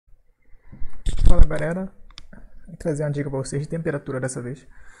Fala galera, vou trazer uma dica para vocês de temperatura dessa vez.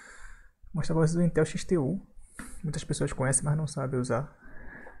 Vou mostrar para vocês o Intel XTU. Muitas pessoas conhecem, mas não sabem usar.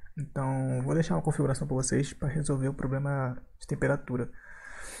 Então vou deixar uma configuração para vocês para resolver o problema de temperatura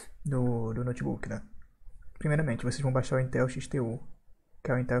do notebook, né? Primeiramente, vocês vão baixar o Intel XTU,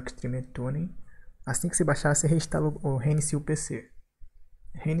 que é o Intel Extreme Tuning. Assim que você baixar, você reinstala ou reinicia o PC.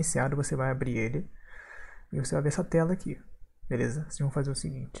 Reiniciado, você vai abrir ele e você vai ver essa tela aqui, beleza? Vocês vão fazer o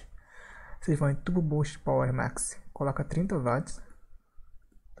seguinte: vocês vão em Turbo Boost Power Max, coloca 30 watts,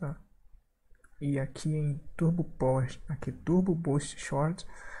 tá? E aqui em Turbo Power, aqui Turbo Boost Short,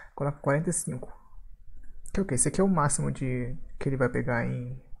 coloca 45. Que é o que? Esse aqui é o máximo que ele vai pegar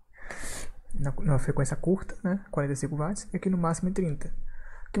na frequência curta, né? 45 watts, e aqui no máximo em 30.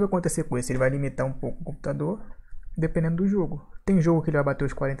 O que vai acontecer com isso? Ele vai limitar um pouco o computador, dependendo do jogo. Tem jogo que ele vai bater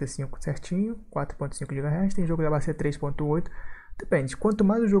os 45 certinho, 4.5 GHz, tem jogo que vai bater 3.8. Depende, quanto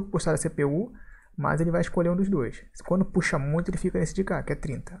mais o jogo puxar a CPU, mais ele vai escolher um dos dois. Quando puxa muito, ele fica nesse de cá, que é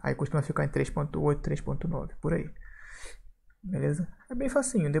 30. Aí costuma ficar em 3.8, 3.9, por aí. Beleza? É bem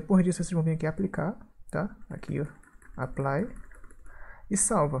facinho. Depois disso, vocês vão vir aqui aplicar, tá? Aqui, ó, apply. E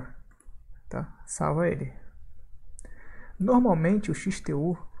salva, tá? Salva ele. Normalmente, o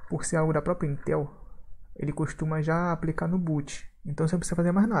XTU, por ser algo da própria Intel, ele costuma já aplicar no boot. Então, você não precisa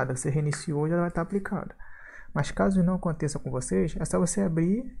fazer mais nada. Você reiniciou, já vai estar aplicado. Mas caso não aconteça com vocês, é só você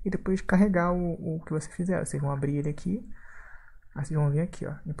abrir e depois carregar o que você fizer. Vocês vão abrir ele aqui, aí vocês vão vir aqui,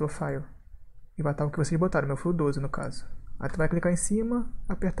 ó, em Profile, e vai estar o que vocês botaram, meu foi o 12 no caso. Aí tu vai clicar em cima,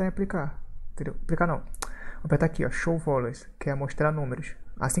 apertar e aplicar, entendeu? Aplicar não, vou apertar aqui, ó, Show Values, que é mostrar números.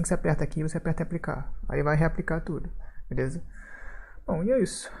 Assim que você aperta aqui, você aperta em aplicar, aí vai reaplicar tudo, beleza? Bom, e é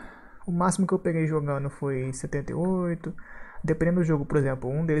isso. O máximo que eu peguei jogando foi 78. Dependendo do jogo, por exemplo,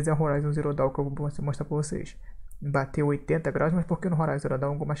 um deles é o Horizon Zero Dawn, que eu vou mostrar pra vocês. Bateu 80 graus, mas porque no Horizon Zero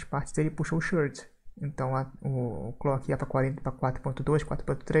Dawn, algumas partes ele puxou o shirt. Então o clock ia para 4.2,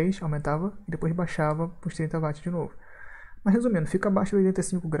 4.3, aumentava e depois baixava para os 30 watts de novo. Mas resumindo, fica abaixo de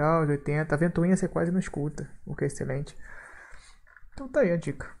 85 graus, 80, a ventoinha você quase não escuta, o que é excelente. Então tá aí a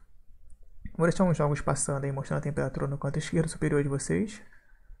dica. Vou deixar uns jogos passando aí, mostrando a temperatura no canto esquerdo superior de vocês.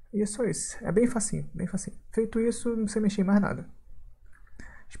 E é só isso. É bem facinho, bem facinho. Feito isso, não precisa mexer em mais nada.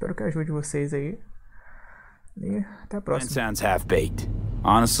 Espero que ajude vocês aí. E até a próxima. Sounds half-baked.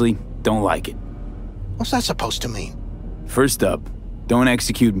 Honestly, don't like it. What's that supposed to mean? First up, don't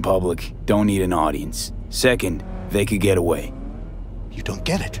execute in public. Don't need an audience. Second, they could get away. You don't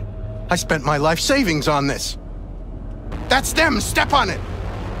get it. I spent my life savings on this. That's them. Step on it.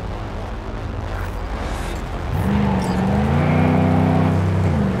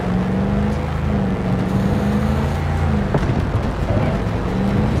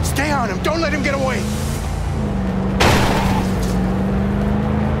 Stay on him. Don't let him get away.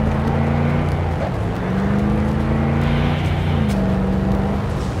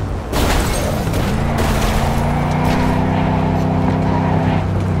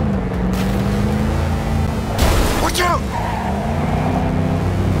 Watch out!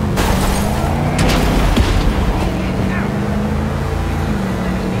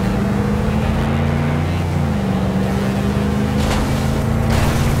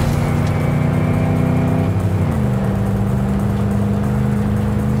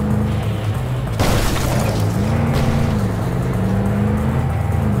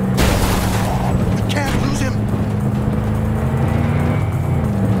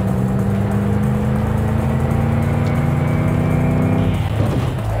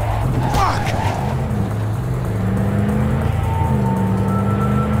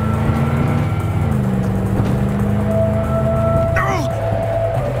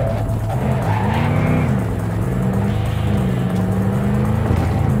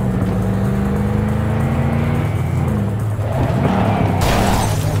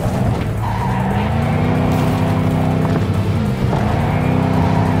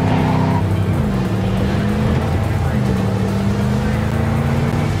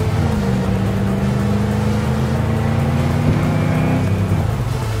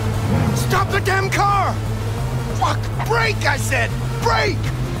 Stop the damn car! Fuck! Brake, I said! Brake!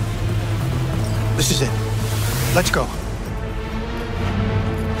 This is it. Let's go.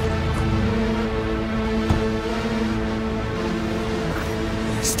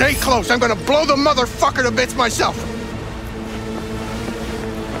 Stay close. I'm gonna blow the motherfucker to bits myself.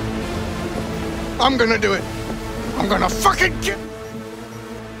 I'm gonna do it. I'm gonna fucking get...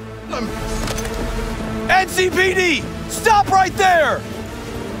 NCPD! Stop right there!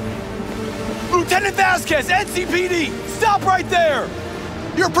 Lieutenant Vasquez, NCPD! Stop right there!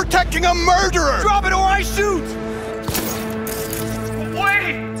 You're protecting a murderer! Drop it or I shoot!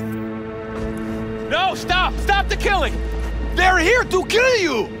 Wait! No, stop! Stop the killing! They're here to kill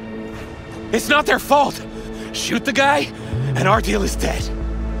you! It's not their fault. Shoot the guy, and our deal is dead.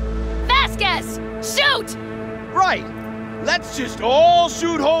 Vasquez! Shoot! Right. Let's just all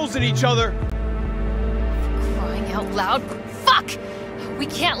shoot holes in each other. Crying out loud. Fuck! We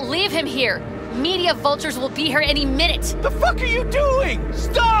can't leave him here. Media vultures will be here any minute. The fuck are you doing?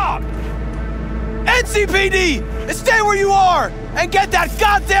 Stop! NCPD! Stay where you are! And get that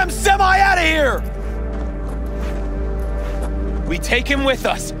goddamn semi out of here! We take him with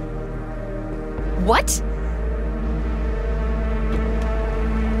us. What?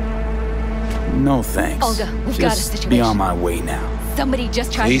 No thanks. Olga, we've got a Just situation. be on my way now. Somebody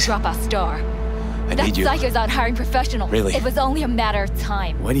just tried Please? to drop our star. I That need you. psycho's out hiring professionals. Really? It was only a matter of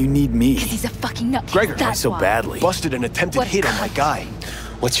time. Why do you need me? Because he's a fucking nutcase. Gregor, Why That's so why. badly? Busted an attempted What hit on my cunt? guy.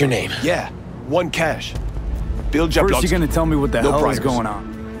 What's your name? Yeah, 1 cash. Bill First, Jablonski. you're gonna tell me what the No hell is priors. going on.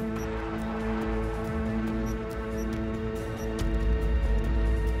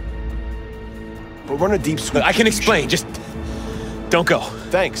 We'll run a deep sweep. I can explain, just don't go.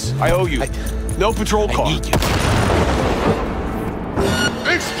 Thanks, I owe you. No patrol car. I need you.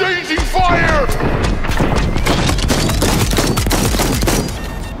 Exchanging fire!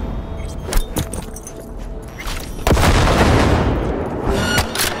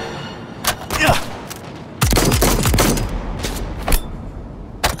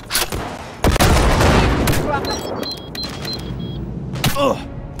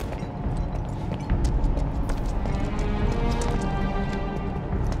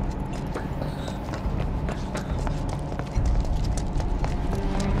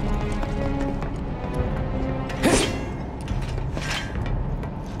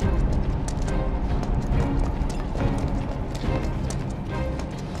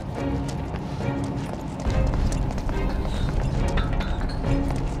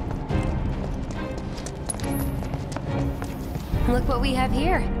 Look what we have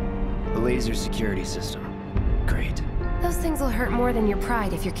here. The laser security system. Great. Those things will hurt more than your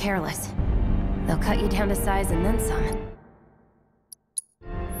pride if you're careless. They'll cut you down to size and then some.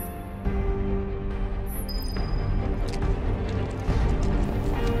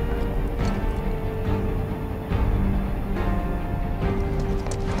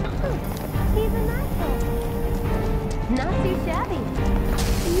 He's a nice one. Not too shabby.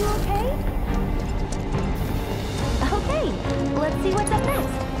 You okay? Okay, let's see what's up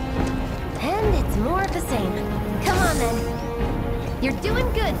next. And it's more of the same. Come on then. You're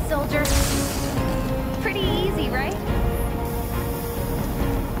doing good, soldier. Pretty easy, right?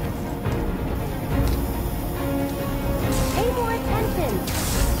 Pay more attention.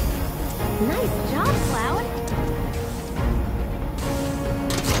 Nice job, Cloud.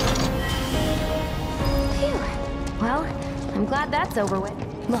 Phew. Well, I'm glad that's over with.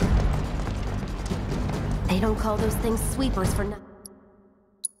 Look. They don't call those things sweepers for nothing.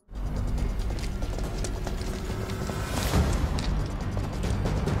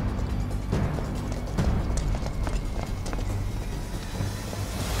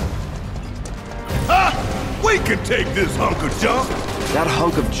 We can take this hunk of junk! That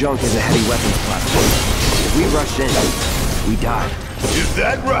hunk of junk is a heavy weapons platform. If we rush in, we die. Is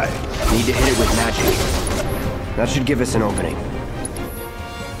that right? Need to hit it with magic. That should give us an opening.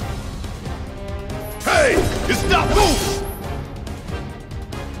 Hey! Stop! Move!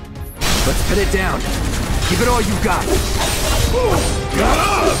 Let's pin it down. Give it all you got.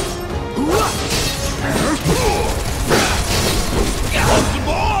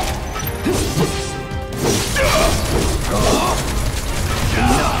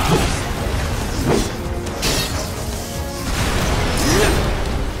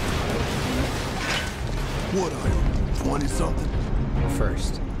 What are you, 20-something?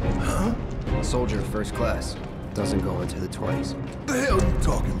 First. Huh? Soldier first class. Doesn't go into the 20s. The hell you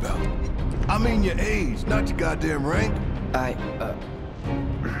talking about? I mean your age, not your goddamn rank.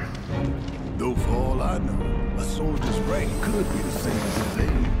 Though for all I know, a soldier's rank could be the same as his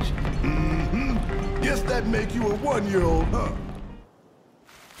age. Mm-hmm. Guess that make you a 1-year-old, huh?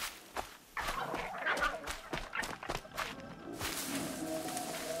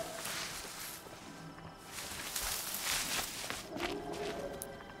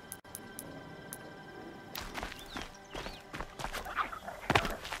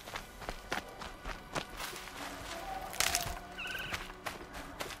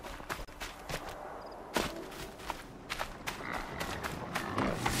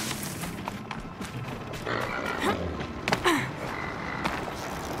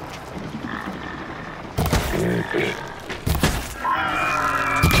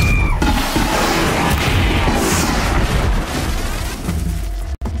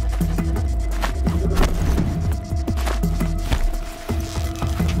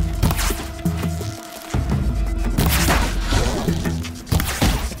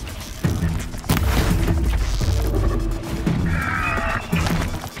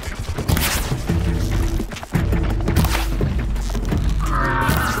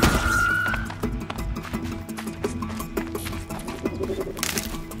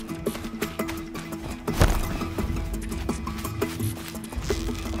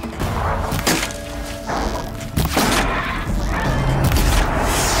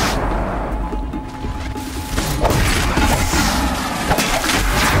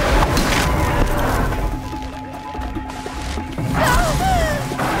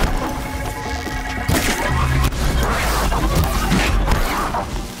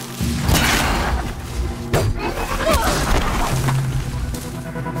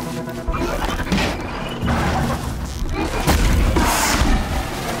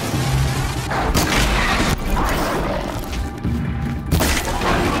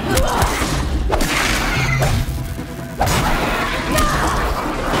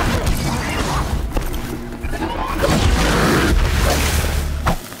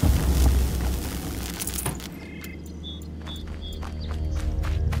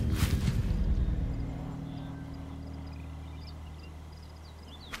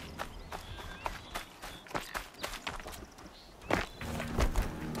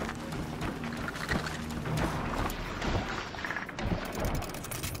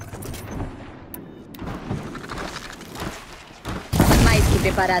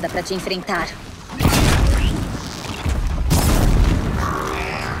 preparada para te enfrentar.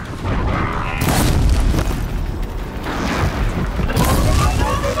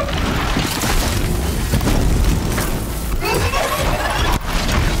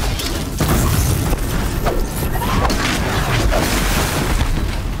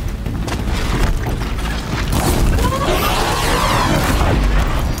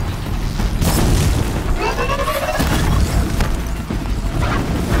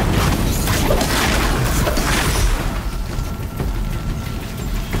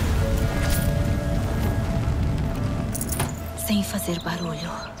 Sem fazer barulho.